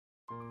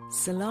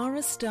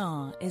Salarah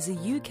Starre is a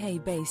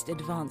UK-based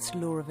advanced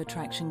law of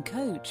attraction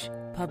coach,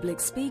 public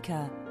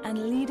speaker,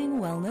 and leading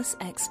wellness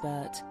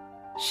expert.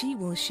 She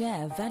will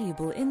share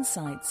valuable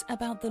insights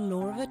about the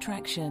law of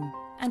attraction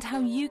and how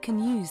you can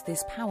use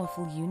this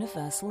powerful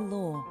universal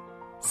law.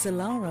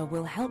 Salarah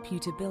will help you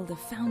to build a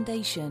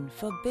foundation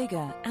for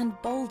bigger and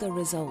bolder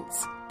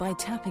results by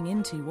tapping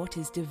into what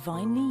is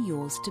divinely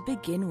yours to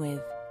begin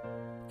with.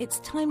 It's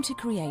time to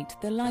create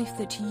the life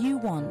that you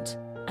want,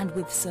 and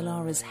with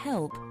Salarah's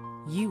help,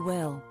 you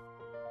will.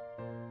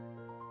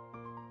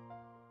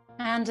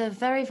 And a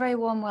very, very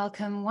warm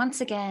welcome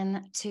once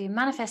again to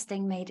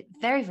Manifesting Made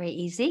Very, Very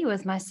Easy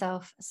with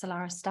myself,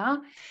 Salarah Starre.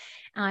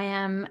 I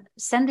am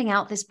sending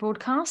out this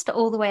broadcast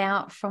all the way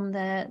out from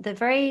the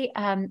very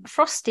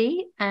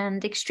frosty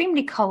and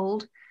extremely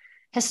cold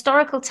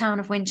historical town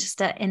of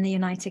Winchester in the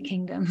United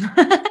Kingdom.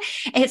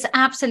 It's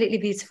absolutely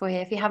beautiful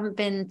here. If you haven't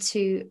been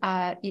to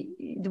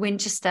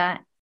Winchester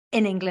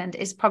in England,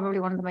 is probably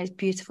one of the most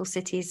beautiful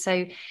cities.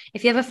 So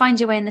if you ever find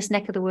your way in this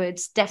neck of the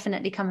woods,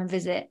 definitely come and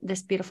visit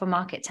this beautiful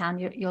market town.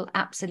 You'll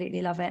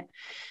absolutely love it.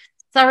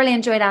 Thoroughly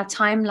enjoyed our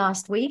time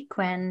last week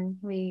when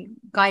we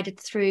guided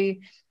through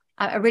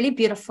a really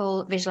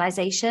beautiful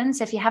visualization.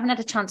 So if you haven't had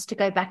a chance to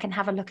go back and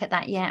have a look at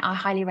that yet, I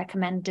highly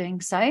recommend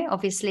doing so.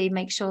 Obviously,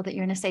 make sure that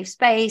you're in a safe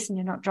space and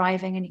you're not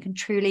driving and you can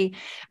truly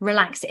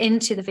relax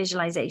into the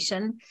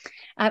visualization.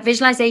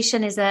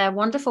 Visualization is a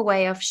wonderful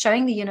way of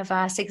showing the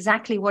universe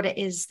exactly what it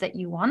is that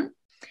you want.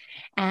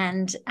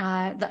 And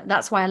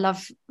that's why I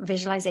love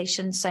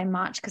visualization so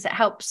much, because it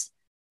helps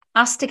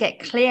us to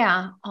get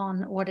clear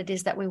on what it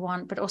is that we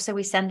want, but also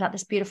we send out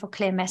this beautiful,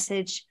 clear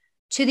message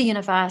to the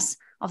universe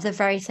of the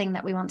very thing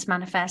that we want to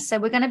manifest. So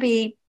we're going to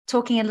be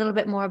talking a little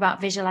bit more about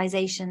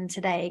visualization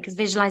today, because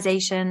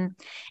visualization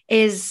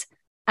is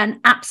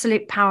an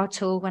absolute power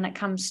tool when it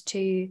comes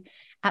to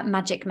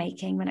magic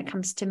making, when it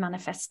comes to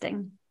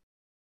manifesting.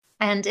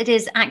 And it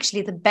is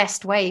actually the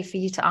best way for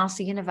you to ask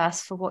the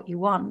universe for what you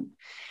want.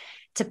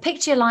 To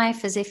picture your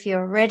life as if you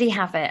already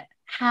have it.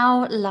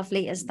 How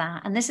lovely is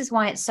that? And this is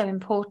why it's so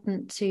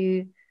important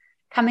to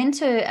come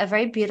into a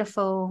very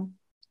beautiful,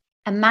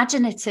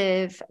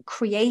 imaginative,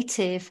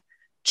 creative,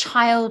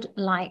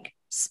 childlike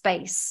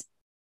space.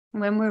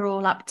 When we're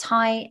all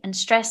uptight and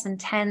stressed and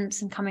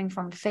tense and coming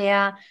from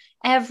fear,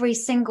 every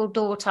single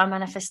door to our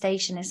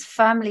manifestation is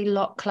firmly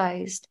locked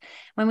closed.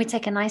 When we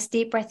take a nice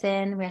deep breath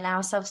in, we allow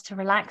ourselves to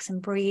relax and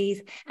breathe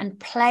and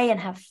play and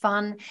have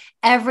fun,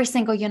 every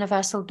single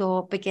universal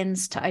door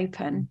begins to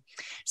open.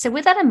 So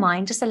with that in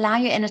mind, just allow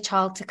your inner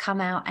child to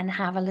come out and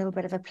have a little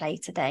bit of a play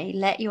today.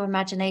 Let your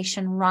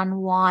imagination run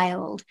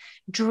wild.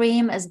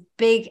 Dream as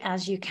big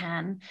as you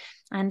can,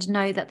 and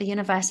know that the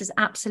universe is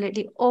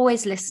absolutely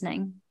always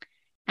listening.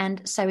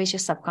 And so is your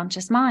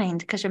subconscious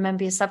mind, because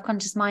remember, your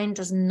subconscious mind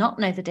does not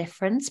know the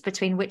difference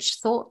between which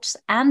thoughts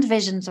and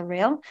visions are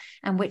real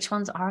and which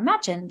ones are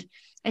imagined.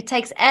 It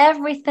takes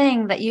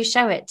everything that you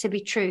show it to be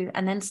true,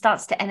 and then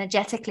starts to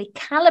energetically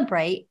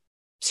calibrate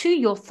to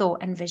your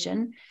thought and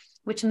vision,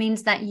 which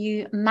means that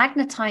you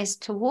magnetize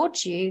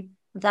towards you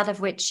that of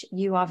which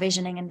you are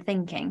visioning and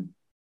thinking.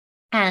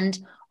 And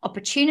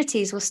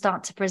opportunities will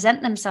start to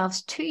present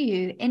themselves to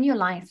you in your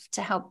life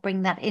to help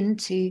bring that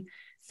into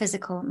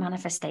physical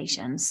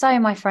manifestation. So,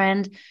 my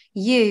friend,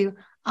 you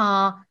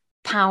are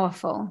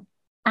powerful,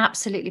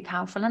 absolutely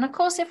powerful. And of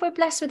course, if we're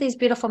blessed with these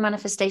beautiful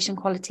manifestation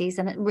qualities,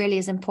 then it really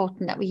is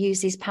important that we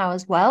use these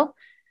powers well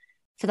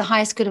for the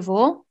highest good of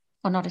all,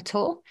 or not at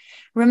all.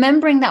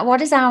 Remembering that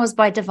what is ours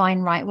by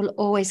divine right will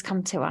always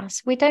come to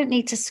us. We don't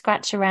need to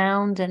scratch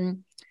around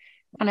and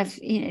kind of,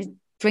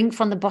 drink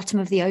from the bottom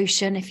of the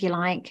ocean, if you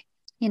like.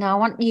 I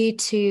want you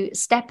to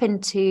step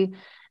into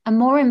a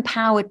more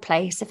empowered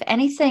place. If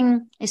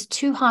anything is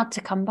too hard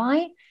to come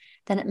by,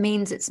 then it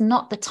means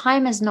the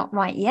time is not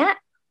right yet,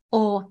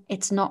 or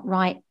it's not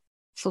right,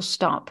 full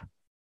stop.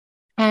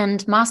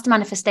 And master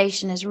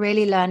manifestation is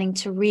really learning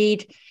to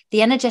read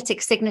the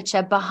energetic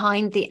signature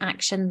behind the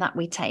action that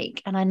we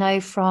take. And I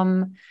know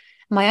from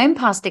my own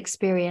past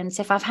experience,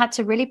 if I've had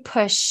to really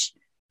push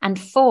and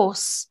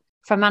force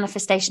for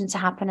manifestation to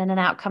happen and an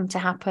outcome to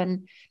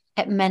happen,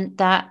 it meant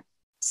that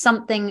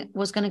something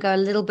was going to go a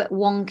little bit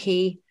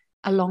wonky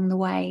along the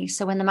way.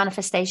 So when the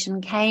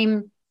manifestation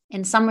came,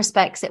 in some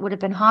respects, it would have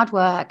been hard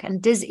work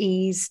and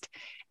diseased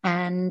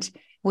and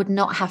would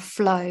not have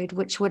flowed,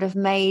 which would have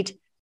made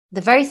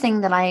the very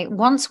thing that I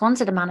once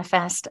wanted to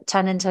manifest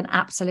turn into an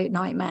absolute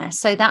nightmare.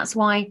 So that's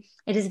why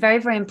it is very,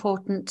 very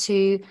important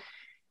to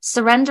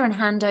surrender and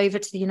hand over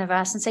to the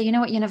universe and say, you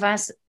know what,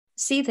 universe,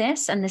 see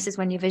this, and this is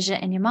when you vision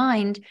it in your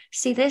mind,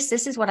 see this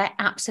is what I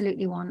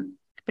absolutely want.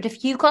 But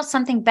if you've got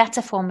something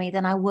better for me,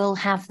 then I will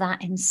have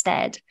that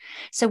instead.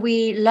 So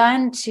we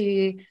learn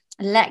to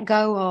let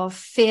go of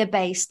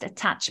fear-based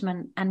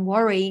attachment and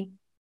worry,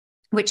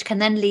 which can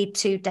then lead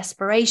to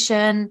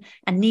desperation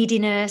and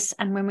neediness.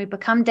 And when we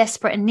become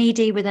desperate and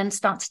needy, we then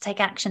start to take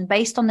action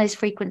based on those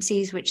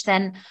frequencies, which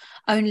then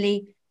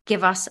only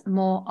give us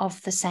more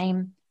of the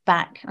same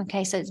back.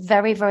 Okay, so it's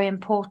very, very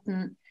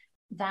important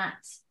that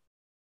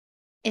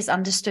is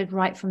understood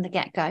right from the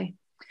get-go.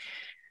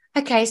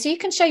 Okay, so you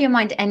can show your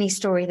mind any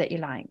story that you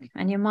like,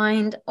 and your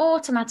mind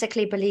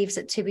automatically believes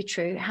it to be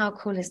true. How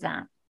cool is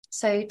that?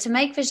 So to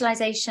make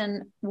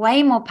visualization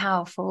way more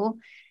powerful,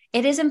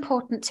 it is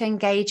important to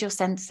engage your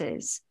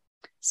senses.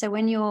 So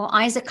when your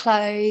eyes are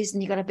closed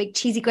and you've got a big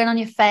cheesy grin on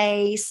your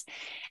face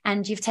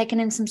and you've taken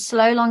in some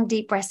slow, long,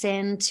 deep breaths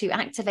in to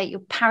activate your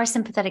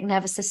parasympathetic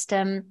nervous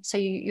system, so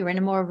you're in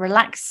a more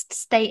relaxed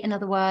state, in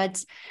other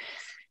words,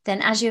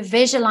 then as you're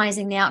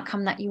visualizing the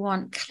outcome that you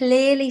want,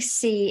 clearly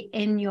see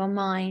in your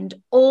mind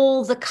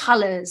all the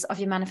colors of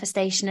your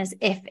manifestation as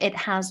if it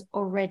has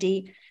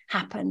already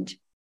happened.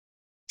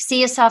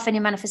 See yourself in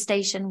your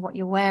manifestation, what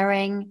you're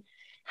wearing,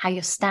 how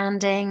you're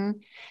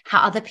standing, how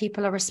other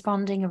people are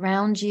responding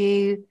around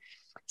you.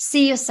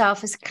 See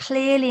yourself as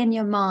clearly in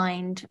your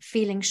mind,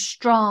 feeling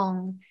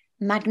strong,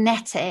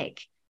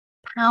 magnetic,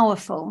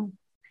 powerful.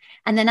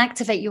 And then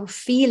activate your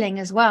feeling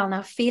as well.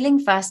 Now, feeling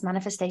first,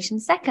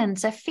 manifestation second.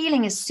 So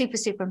feeling is super,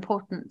 super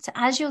important. So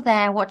as you're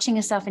there watching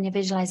yourself in your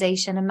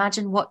visualization,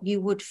 imagine what you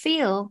would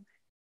feel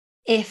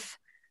if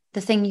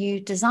the thing you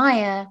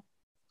desire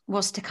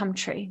was to come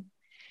true.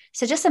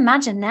 So just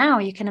imagine now,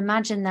 you can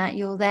imagine that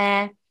you're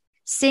there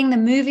seeing the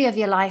movie of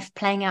your life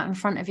playing out in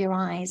front of your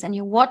eyes, and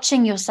you're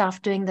watching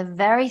yourself doing the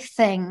very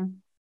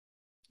thing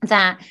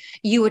that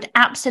you would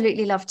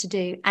absolutely love to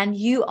do. And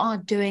you are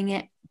doing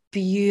it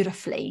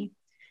beautifully.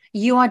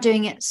 You are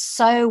doing it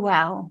so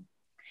well.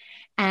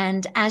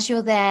 And as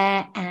you're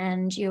there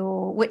and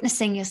you're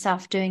witnessing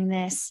yourself doing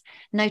this,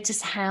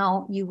 notice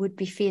how you would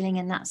be feeling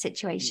in that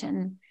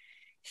situation,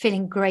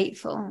 feeling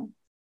grateful,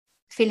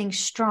 feeling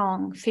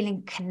strong,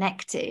 feeling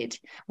connected,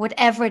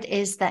 whatever it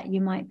is that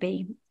you might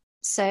be.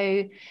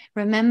 So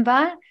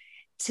remember,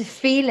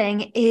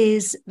 feeling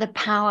is the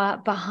power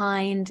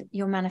behind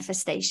your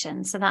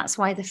manifestation. So that's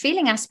why the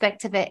feeling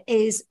aspect of it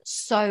is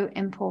so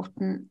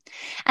important.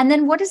 And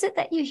then what is it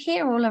that you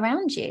hear all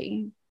around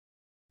you?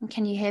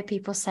 Can you hear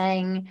people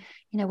saying,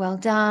 well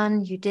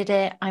done, you did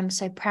it, I'm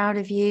so proud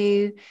of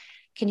you?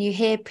 Can you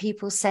hear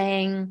people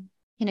saying,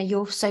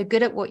 you're so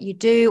good at what you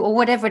do, or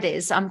whatever it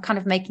is? I'm kind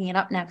of making it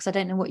up now because I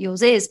don't know what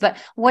yours is, but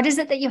what is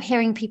it that you're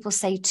hearing people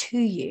say to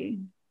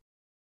you?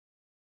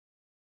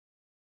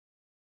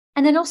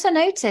 And then also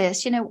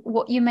notice,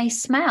 what you may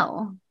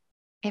smell.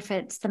 If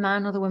it's the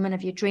man or the woman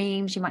of your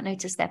dreams, you might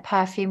notice their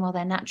perfume or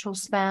their natural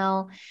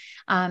smell.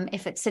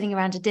 If it's sitting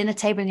around a dinner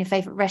table in your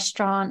favorite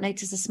restaurant,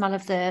 notice the smell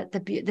of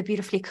the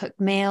beautifully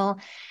cooked meal.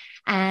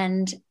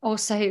 And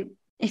also,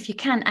 if you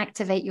can,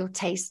 activate your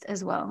taste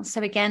as well.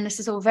 So again, this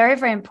is all very,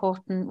 very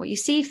important. What you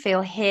see,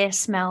 feel, hear,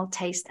 smell,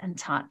 taste, and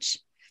touch.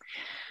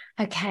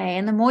 Okay,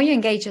 and the more you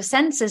engage your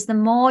senses, the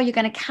more you're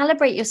going to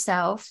calibrate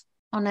yourself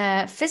on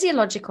a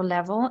physiological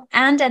level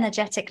and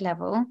energetic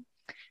level.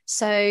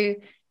 So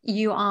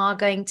you are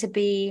going to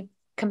be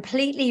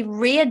completely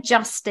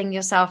readjusting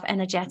yourself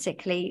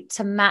energetically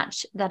to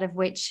match that of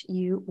which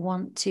you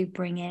want to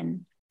bring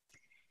in.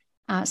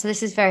 So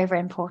this is very, very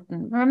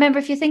important. Remember,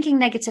 if you're thinking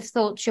negative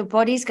thoughts, your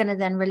body's going to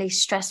then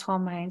release stress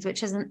hormones,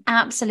 which is an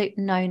absolute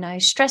no-no.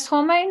 Stress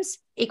hormones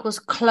equals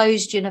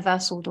closed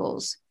universal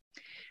doors.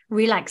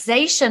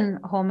 Relaxation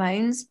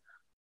hormones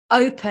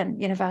open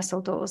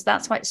universal doors.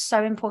 That's why it's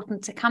so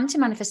important to come to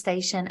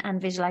manifestation and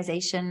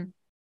visualization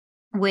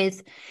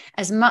with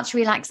as much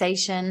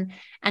relaxation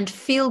and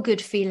feel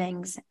good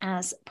feelings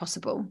as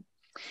possible.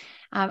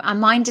 Our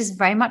mind is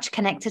very much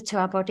connected to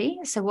our body.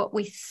 So what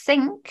we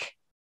think,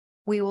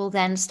 we will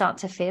then start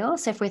to feel.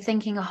 So if we're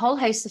thinking a whole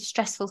host of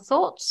stressful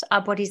thoughts,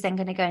 our body's then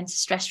going to go into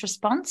stress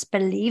response,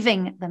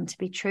 believing them to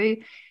be true.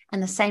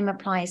 And the same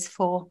applies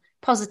for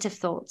positive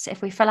thoughts.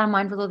 If we fill our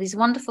mind with all these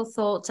wonderful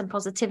thoughts and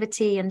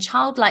positivity and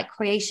childlike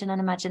creation and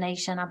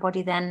imagination, our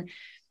body then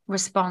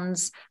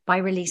responds by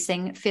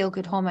releasing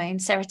feel-good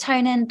hormones,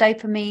 serotonin,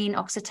 dopamine,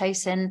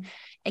 oxytocin,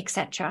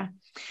 etc.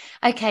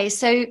 Okay,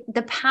 so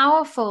the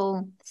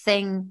powerful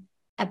thing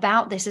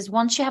about this is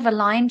once you have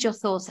aligned your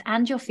thoughts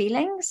and your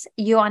feelings,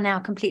 you are now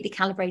completely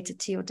calibrated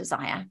to your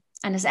desire.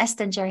 And as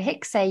Esther and Jerry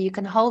Hicks say, you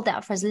can hold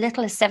that for as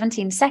little as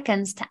 17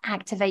 seconds to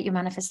activate your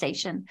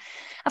manifestation.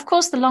 Of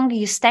course, the longer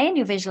you stay in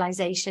your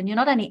visualization, you're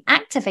not only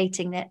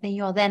activating it, then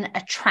you're then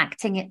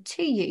attracting it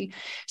to you.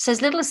 So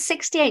as little as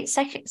 68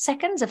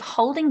 seconds of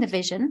holding the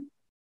vision,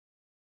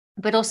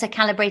 but also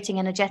calibrating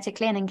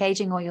energetically and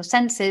engaging all your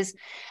senses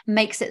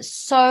makes it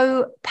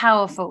so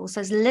powerful.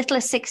 So as little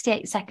as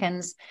 68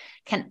 seconds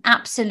can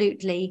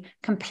absolutely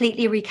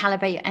completely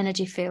recalibrate your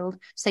energy field.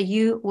 So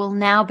you will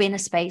now be in a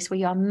space where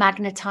you are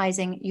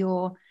magnetizing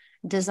your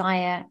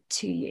desire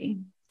to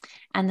you.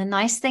 And the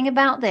nice thing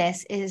about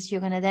this is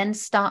you're going to then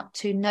start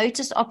to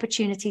notice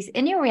opportunities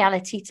in your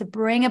reality to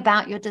bring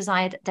about your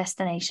desired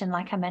destination,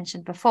 like I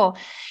mentioned before.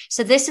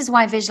 So this is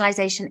why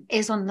visualization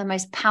is one of the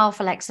most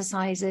powerful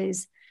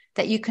exercises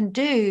that you can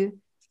do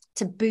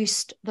to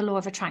boost the law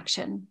of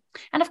attraction.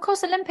 And of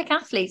course, Olympic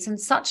athletes and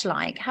such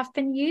like have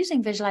been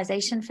using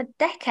visualization for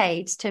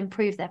decades to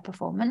improve their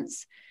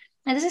performance.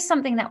 And this is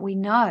something that we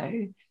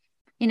know.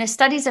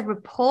 Studies have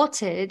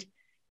reported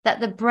that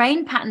the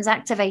brain patterns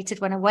activated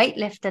when a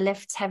weightlifter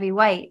lifts heavy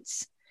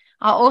weights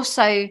are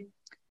also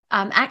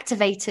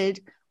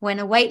activated when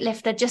a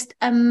weightlifter just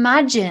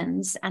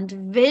imagines and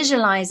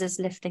visualizes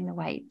lifting the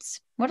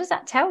weights. What does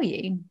that tell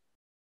you?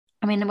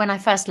 I mean, when I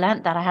first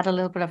learned that, I had a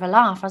little bit of a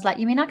laugh. I was like,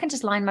 you mean I can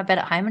just lie in my bed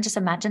at home and just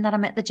imagine that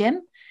I'm at the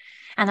gym?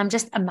 And I'm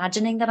just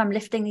imagining that I'm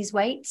lifting these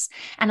weights.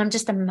 And I'm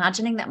just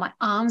imagining that my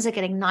arms are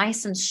getting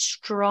nice and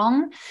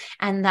strong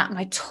and that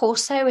my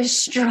torso is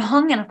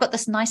strong and I've got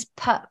this nice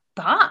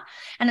butt.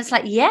 And it's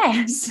like,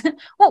 yes.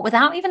 What,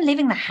 without even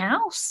leaving the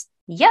house?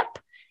 Yep.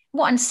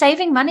 What, and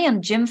saving money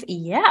on gym?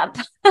 Yep.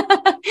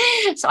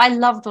 So I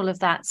loved all of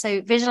that.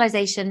 So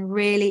visualization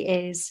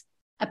really is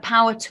a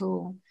power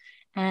tool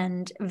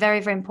and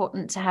very, very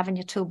important to have in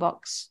your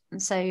toolbox.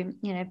 And so,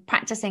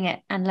 practicing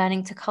it and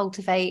learning to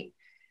cultivate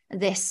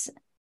this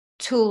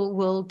tool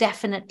will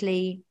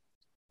definitely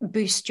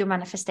boost your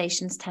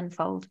manifestations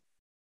tenfold.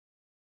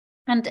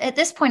 And at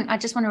this point, I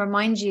just want to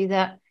remind you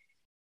that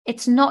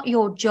it's not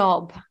your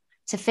job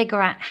to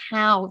figure out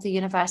how the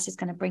universe is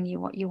going to bring you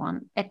what you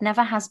want. It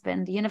never has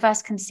been. The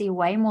universe can see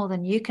way more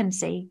than you can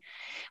see,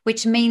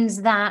 which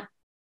means that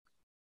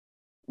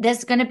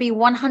there's going to be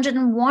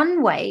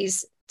 101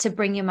 ways to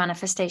bring your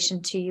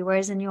manifestation to you,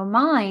 whereas in your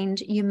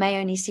mind, you may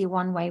only see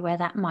one way where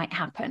that might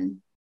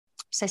happen.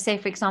 So say,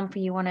 for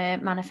example, you want to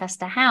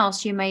manifest a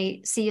house, you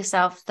may see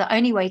yourself, the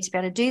only way to be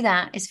able to do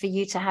that is for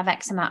you to have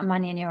X amount of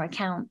money in your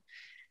account.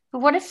 But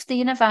what if the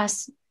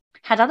universe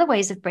had other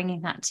ways of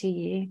bringing that to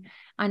you?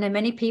 I know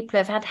many people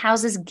have had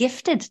houses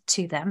gifted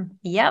to them.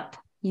 Yep,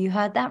 you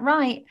heard that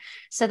right.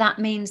 So that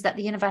means that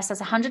the universe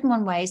has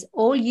 101 ways.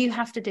 All you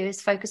have to do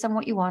is focus on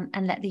what you want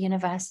and let the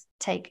universe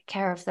take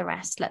care of the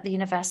rest. Let the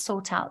universe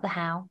sort out the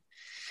how.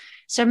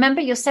 So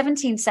remember your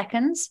 17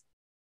 seconds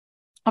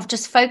of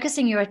just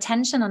focusing your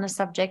attention on a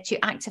subject, you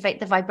activate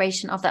the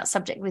vibration of that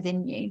subject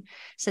within you.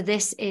 So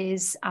this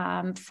is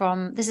an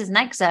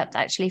excerpt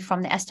actually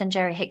from the Esther and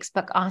Jerry Hicks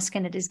book, Ask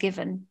and It Is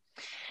Given.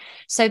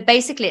 So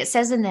basically it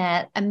says in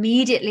there,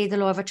 immediately the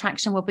law of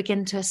attraction will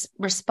begin to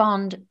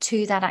respond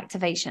to that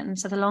activation.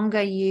 So the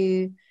longer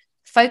you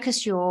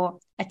focus your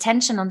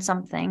attention on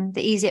something,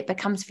 the easier it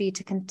becomes for you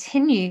to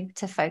continue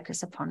to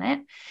focus upon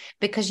it,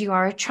 because you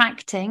are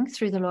attracting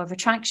through the law of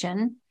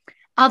attraction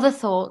other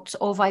thoughts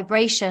or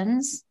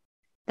vibrations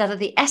that are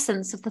the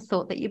essence of the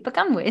thought that you've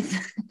begun with.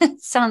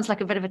 Sounds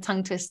like a bit of a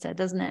tongue twister,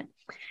 doesn't it?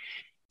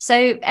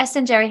 So Esther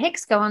and Jerry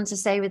Hicks go on to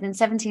say within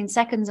 17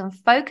 seconds of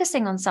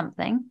focusing on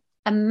something,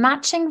 a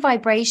matching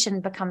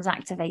vibration becomes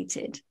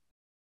activated.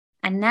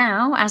 And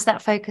now, as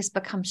that focus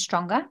becomes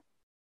stronger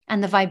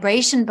and the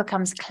vibration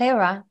becomes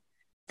clearer,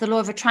 the law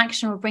of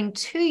attraction will bring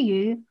to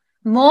you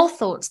more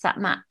thoughts that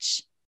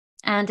match.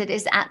 And it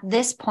is at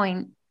this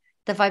point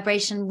the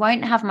vibration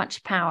won't have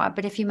much power,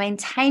 but if you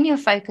maintain your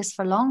focus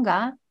for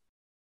longer,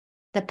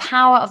 the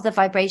power of the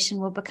vibration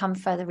will become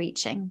further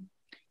reaching.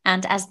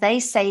 And as they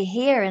say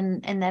here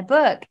in their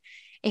book,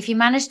 if you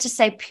manage to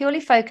stay purely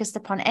focused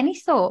upon any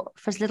thought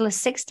for as little as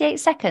 68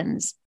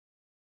 seconds,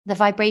 the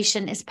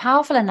vibration is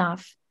powerful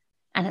enough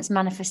and its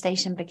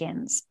manifestation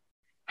begins.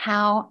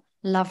 How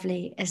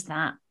lovely is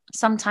that?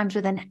 Sometimes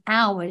within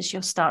hours,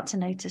 you'll start to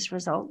notice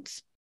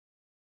results.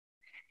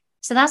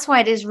 So that's why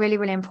it is really,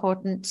 really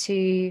important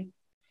to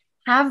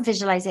have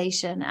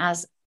visualization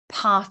as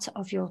part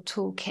of your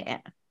toolkit.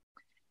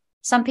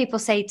 Some people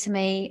say to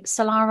me,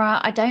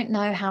 Salarah, I don't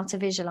know how to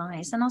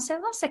visualize. And I'll say,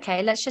 that's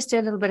okay. Let's just do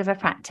a little bit of a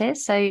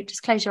practice. So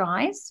just close your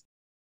eyes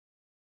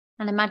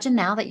and imagine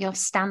now that you're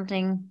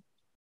standing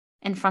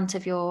in front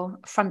of your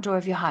front door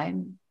of your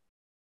home.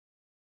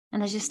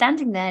 And as you're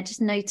standing there,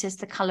 just notice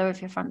the color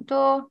of your front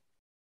door.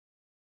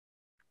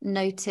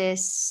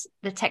 Notice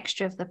the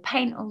texture of the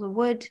paint or the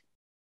wood.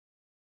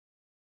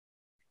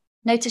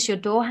 Notice your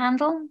door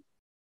handle,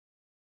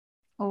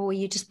 or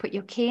you just put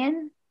your key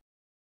in.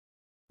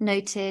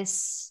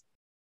 Notice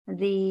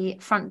the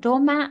front door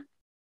mat.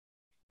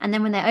 And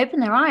then when they open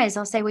their eyes,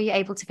 I'll say, were you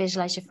able to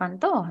visualize your front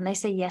door? And they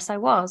say, yes, I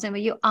was. And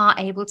you are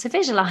able to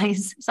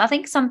visualize. So I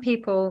think some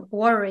people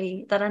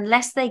worry that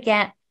unless they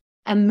get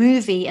a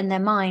movie in their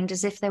mind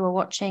as if they were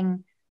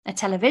watching a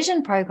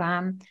television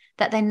program,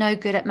 that they're no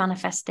good at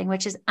manifesting,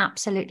 which is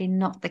absolutely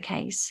not the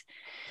case.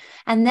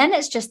 And then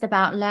it's just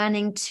about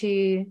learning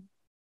to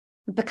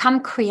become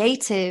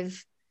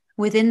creative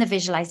within the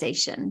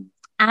visualization,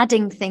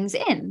 adding things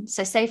in.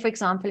 So say, for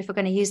example, if we're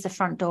going to use the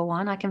front door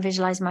one, I can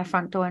visualize my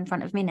front door in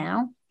front of me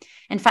now.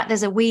 In fact,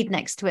 there's a weed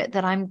next to it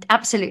that I'm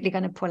absolutely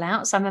going to pull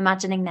out. So I'm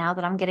imagining now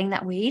that I'm getting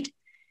that weed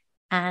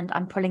and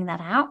I'm pulling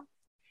that out.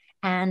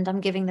 And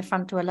I'm giving the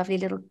front door a lovely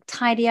little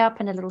tidy up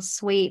and a little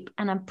sweep.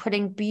 And I'm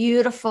putting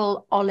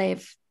beautiful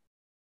olive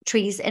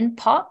trees in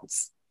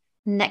pots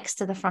next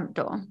to the front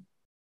door.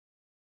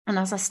 And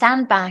as I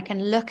stand back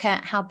and look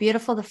at how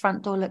beautiful the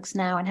front door looks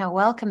now and how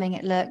welcoming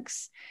it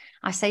looks,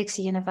 I say to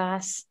the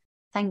universe,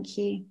 thank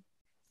you.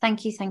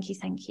 Thank you, thank you,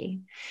 thank you.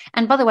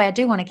 And by the way, I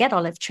do want to get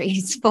olive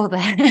trees for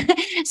there.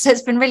 So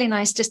it's been really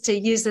nice just to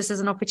use this as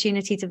an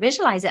opportunity to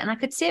visualize it. And I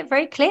could see it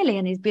very clearly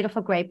in these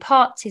beautiful grey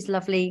pots, these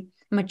lovely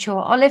mature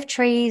olive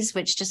trees,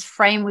 which just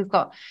frame, we've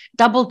got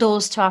double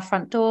doors to our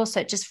front door, so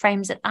it just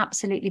frames it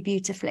absolutely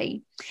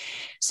beautifully.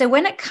 So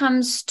when it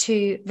comes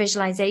to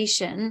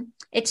visualization,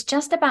 it's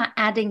just about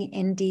adding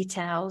in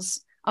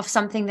details of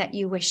something that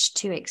you wish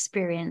to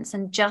experience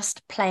and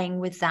just playing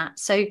with that.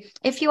 So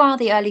if you are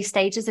the early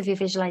stages of your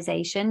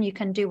visualization, you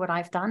can do what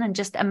I've done and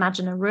just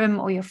imagine a room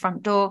or your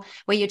front door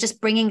where you're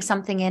just bringing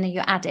something in and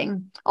you're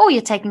adding, or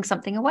you're taking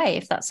something away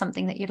if that's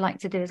something that you'd like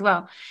to do as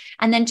well.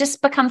 And then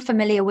just become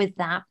familiar with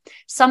that.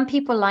 Some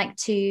people like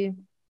to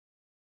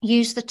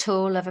use the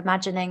tool of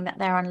imagining that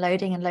they're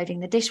unloading and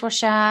loading the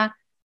dishwasher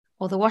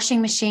or the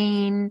washing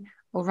machine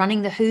or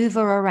running the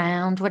Hoover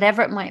around,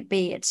 whatever it might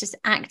be. It's just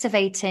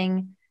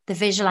activating the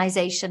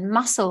visualization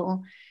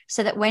muscle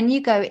so that when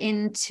you go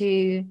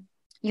into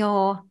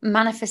your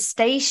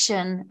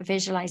manifestation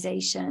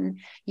visualization,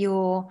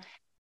 you're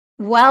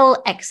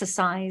well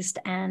exercised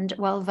and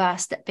well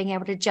versed at being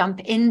able to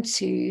jump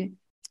into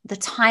the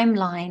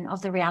timeline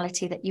of the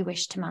reality that you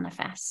wish to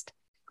manifest.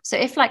 So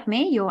if, like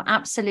me, you're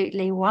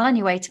absolutely well on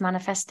your way to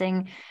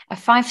manifesting a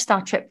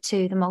 5-star trip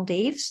to the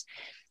Maldives,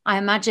 I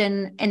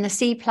imagine in the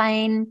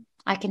seaplane,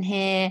 I can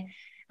hear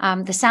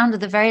the sound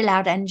of the very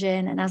loud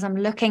engine. And as I'm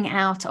looking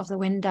out of the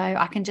window,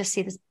 I can just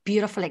see this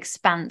beautiful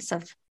expanse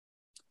of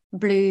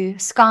blue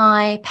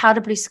sky, powder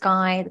blue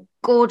sky,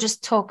 gorgeous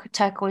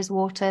turquoise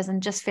waters,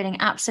 and just feeling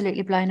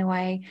absolutely blown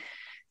away.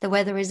 The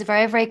weather is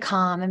very, very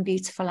calm and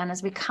beautiful. And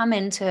as we come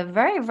into a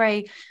very,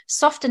 very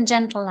soft and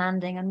gentle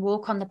landing and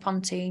walk on the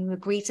pontoon, we're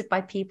greeted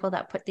by people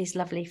that put these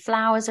lovely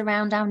flowers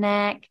around our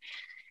neck.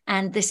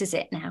 And this is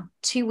it now.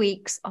 2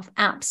 weeks of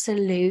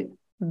absolute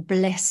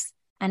bliss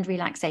and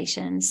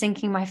relaxation,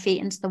 sinking my feet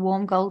into the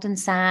warm golden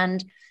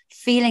sand,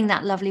 feeling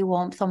that lovely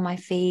warmth on my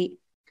feet,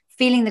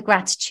 feeling the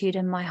gratitude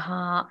in my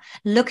heart,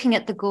 looking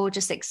at the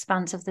gorgeous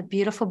expanse of the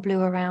beautiful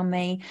blue around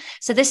me.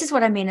 So this is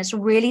what I mean. It's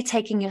really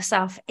taking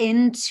yourself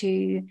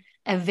into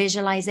a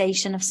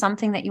visualization of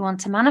something that you want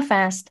to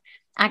manifest,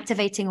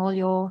 activating all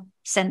your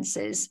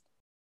senses.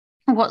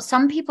 What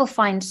some people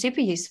find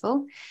super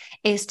useful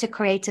is to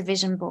create a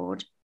vision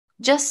board,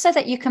 just so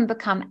that you can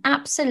become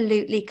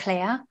absolutely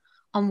clear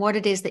on what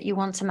it is that you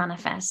want to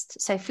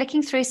manifest. So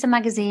flicking through some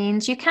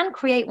magazines, you can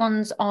create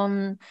ones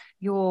on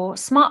your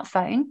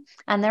smartphone,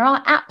 and there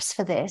are apps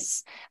for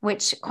this,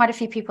 which quite a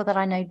few people that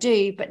I know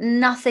do, but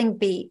nothing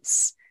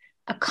beats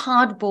a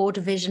cardboard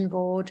vision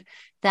board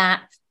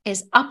that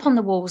is up on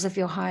the walls of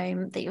your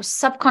home, that your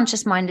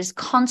subconscious mind is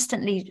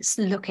constantly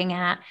looking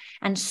at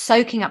and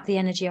soaking up the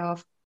energy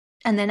of.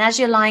 And then as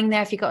you're lying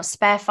there, if you've got a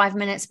spare 5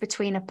 minutes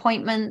between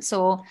appointments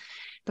or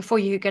before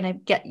you're going to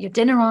get your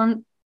dinner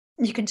on,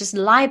 you can just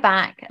lie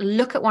back,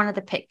 look at one of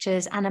the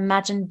pictures and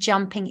imagine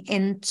jumping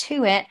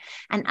into it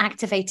and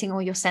activating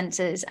all your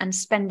senses and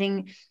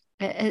spending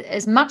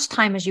as much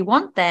time as you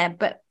want there,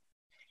 but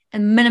a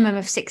minimum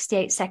of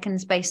 68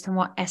 seconds based on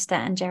what Esther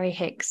and Jerry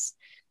Hicks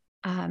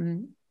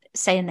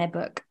say in their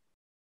book.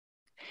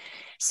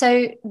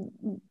 So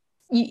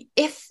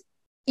if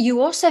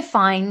you also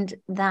find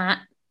that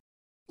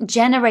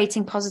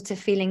generating positive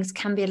feelings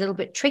can be a little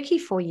bit tricky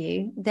for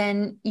you,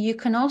 then you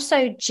can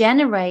also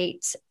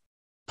generate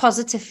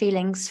positive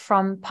feelings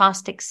from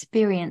past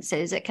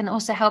experiences. It can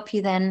also help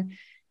you then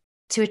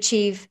to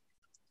achieve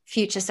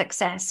future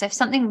success. So if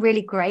something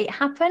really great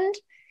happened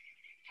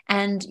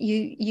and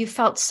you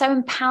felt so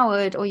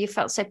empowered, or you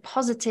felt so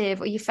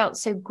positive, or you felt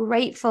so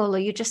grateful, or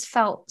you just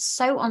felt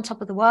so on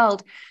top of the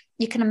world,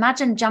 you can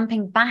imagine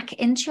jumping back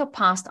into your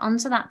past,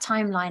 onto that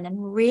timeline,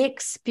 and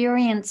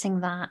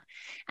re-experiencing that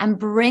and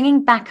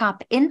bringing back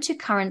up into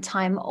current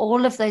time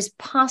all of those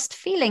past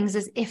feelings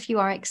as if you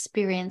are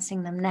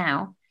experiencing them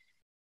now.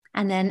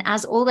 And then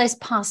as all those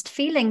past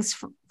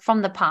feelings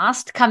from the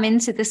past come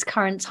into this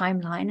current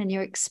timeline and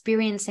you're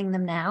experiencing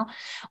them now,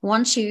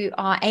 once you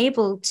are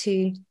able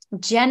to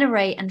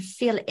generate and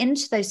feel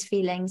into those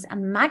feelings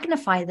and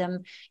magnify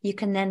them, you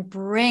can then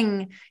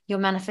bring your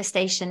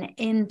manifestation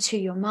into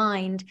your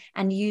mind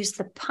and use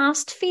the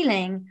past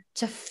feeling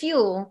to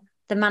fuel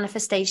the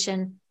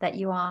manifestation that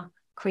you are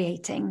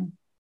creating.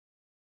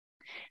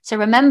 So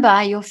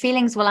remember, your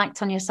feelings will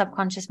act on your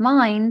subconscious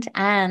mind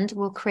and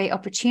will create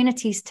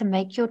opportunities to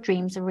make your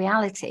dreams a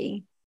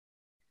reality.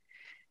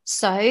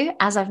 So,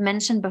 as I've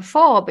mentioned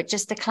before, but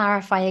just to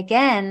clarify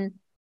again,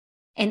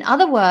 in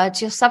other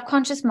words, your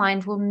subconscious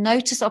mind will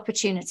notice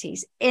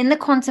opportunities in the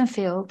quantum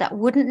field that it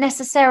wouldn't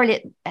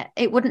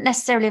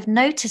necessarily have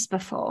noticed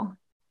before.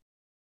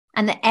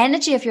 And the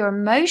energy of your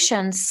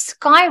emotions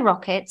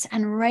skyrockets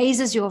and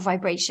raises your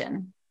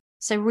vibration.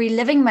 So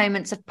reliving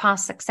moments of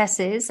past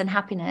successes and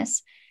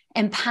happiness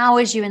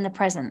empowers you in the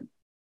present.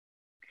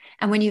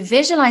 And when you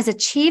visualize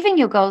achieving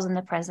your goals in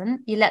the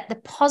present, you let the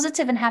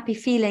positive and happy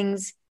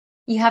feelings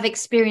you have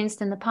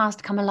experienced in the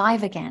past come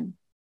alive again.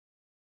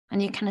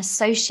 And you can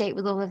associate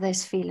with all of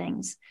those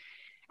feelings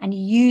and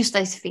use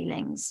those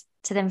feelings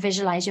to then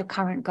visualize your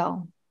current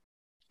goal.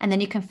 And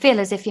then you can feel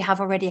as if you have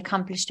already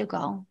accomplished your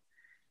goal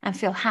and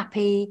feel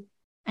happy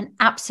and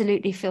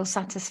absolutely feel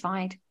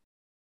satisfied.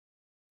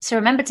 So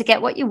remember, to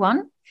get what you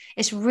want,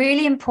 It's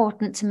really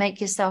important to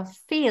make yourself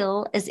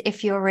feel as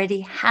if you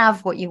already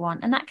have what you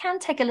want. And that can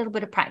take a little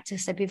bit of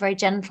practice. So be very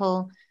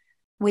gentle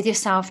with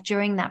yourself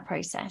during that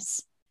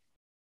process.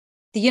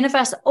 The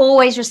universe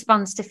always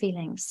responds to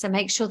feelings. So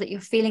make sure that your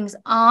feelings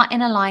are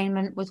in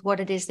alignment with what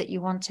it is that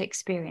you want to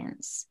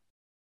experience.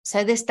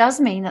 So this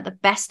does mean that the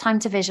best time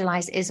to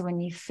visualize is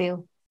when you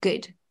feel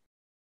good.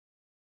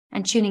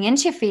 And tuning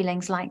into your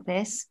feelings like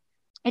this,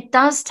 it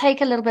does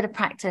take a little bit of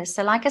practice.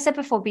 So like I said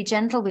before, be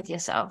gentle with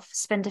yourself.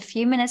 Spend a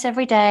few minutes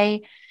every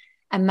day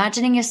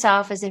imagining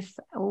yourself as if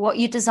what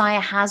you desire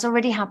has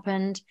already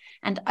happened.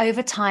 And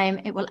over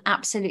time, it will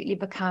absolutely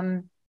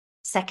become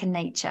second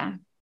nature.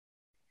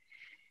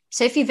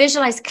 So if you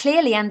visualize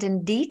clearly and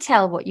in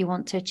detail what you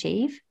want to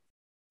achieve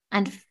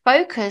and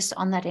focus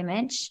on that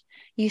image,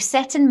 you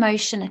set in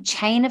motion a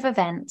chain of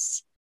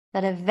events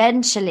that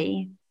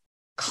eventually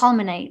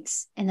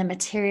culminates in the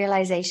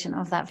materialization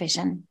of that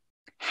vision.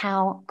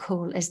 How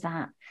cool is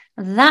that?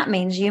 That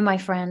means you, my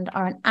friend,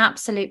 are an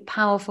absolute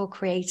powerful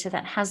creator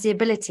that has the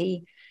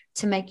ability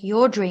to make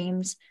your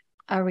dreams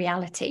a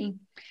reality.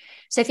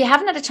 So if you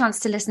haven't had a chance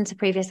to listen to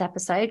previous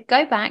episode,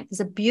 go back. There's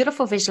a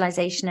beautiful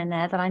visualization in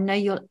there that I know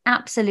you'll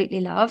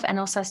absolutely love. And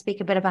also I speak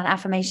a bit about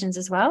affirmations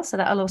as well. So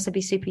that'll also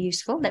be super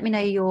useful. Let me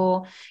know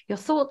your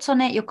thoughts on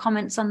it, your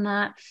comments on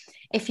that.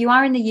 If you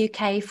are in the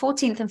UK,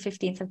 14th and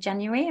 15th of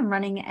January, I'm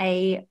running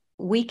a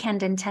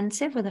weekend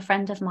intensive with a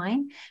friend of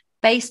mine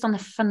based on the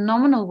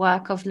phenomenal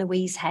work of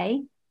Louise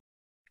Hay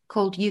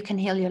called You Can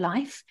Heal Your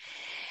Life.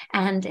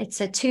 And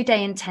it's a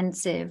 2-day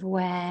intensive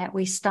where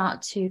we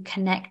start to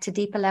connect to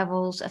deeper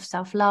levels of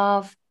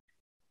self-love,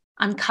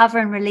 uncover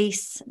and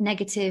release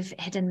negative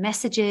hidden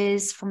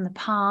messages from the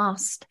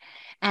past,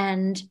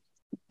 and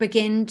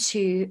begin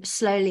to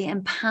slowly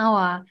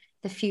empower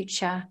the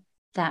future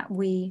that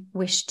we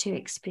wish to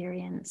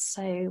experience.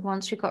 So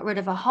once we've got rid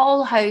of a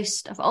whole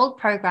host of old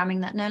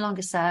programming that no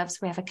longer serves,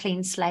 we have a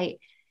clean slate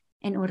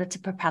in order to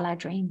propel our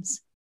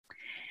dreams.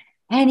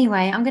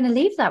 Anyway, I'm going to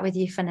leave that with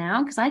you for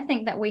now because I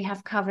think that we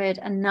have covered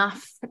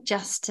enough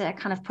just to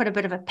kind of put a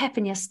bit of a pep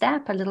in your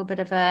step, a little bit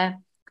of a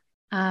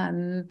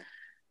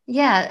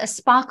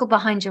sparkle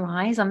behind your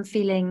eyes. I'm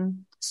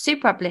feeling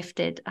super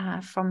uplifted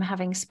from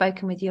having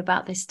spoken with you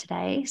about this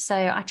today. So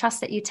I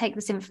trust that you take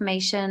this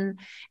information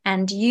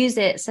and use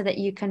it so that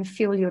you can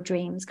fuel your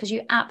dreams, because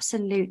you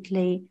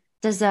absolutely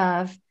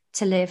deserve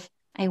to live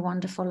a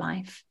wonderful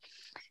life.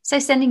 So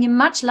sending you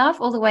much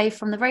love all the way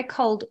from the very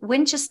cold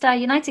Winchester,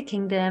 United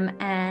Kingdom,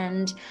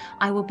 and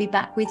I will be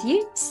back with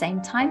you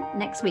same time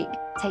next week.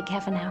 Take care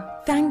for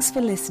now. Thanks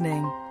for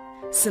listening.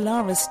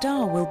 Salarah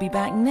Starre will be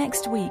back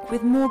next week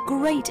with more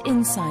great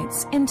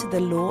insights into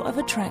the law of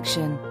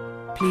attraction.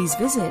 Please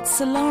visit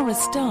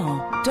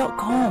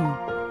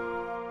salarahstarre.com.